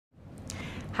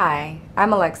Hi,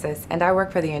 I'm Alexis, and I work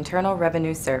for the Internal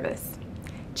Revenue Service.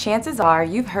 Chances are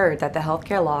you've heard that the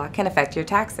healthcare law can affect your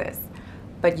taxes,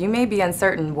 but you may be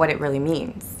uncertain what it really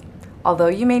means. Although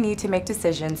you may need to make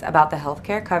decisions about the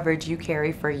healthcare coverage you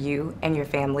carry for you and your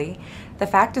family, the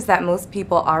fact is that most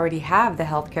people already have the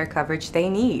healthcare coverage they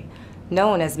need,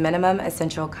 known as minimum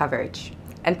essential coverage,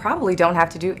 and probably don't have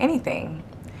to do anything.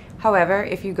 However,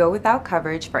 if you go without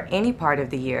coverage for any part of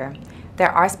the year,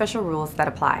 there are special rules that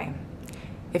apply.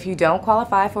 If you don't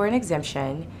qualify for an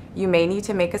exemption, you may need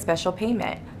to make a special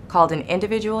payment called an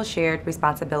individual shared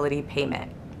responsibility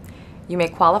payment. You may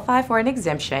qualify for an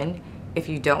exemption if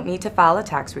you don't need to file a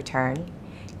tax return,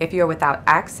 if you're without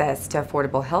access to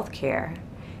affordable health care,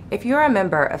 if you're a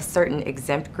member of certain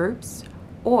exempt groups,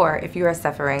 or if you are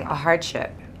suffering a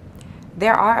hardship.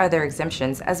 There are other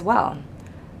exemptions as well.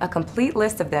 A complete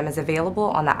list of them is available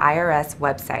on the IRS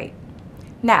website.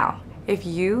 Now, if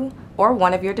you or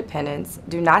one of your dependents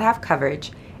do not have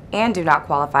coverage and do not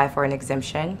qualify for an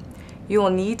exemption, you will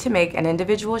need to make an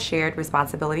individual shared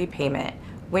responsibility payment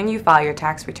when you file your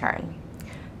tax return.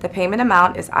 The payment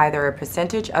amount is either a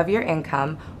percentage of your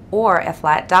income or a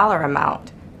flat dollar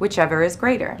amount, whichever is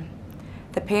greater.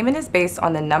 The payment is based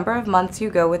on the number of months you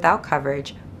go without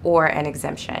coverage or an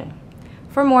exemption.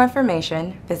 For more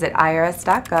information, visit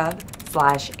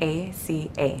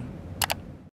irs.gov/ACA.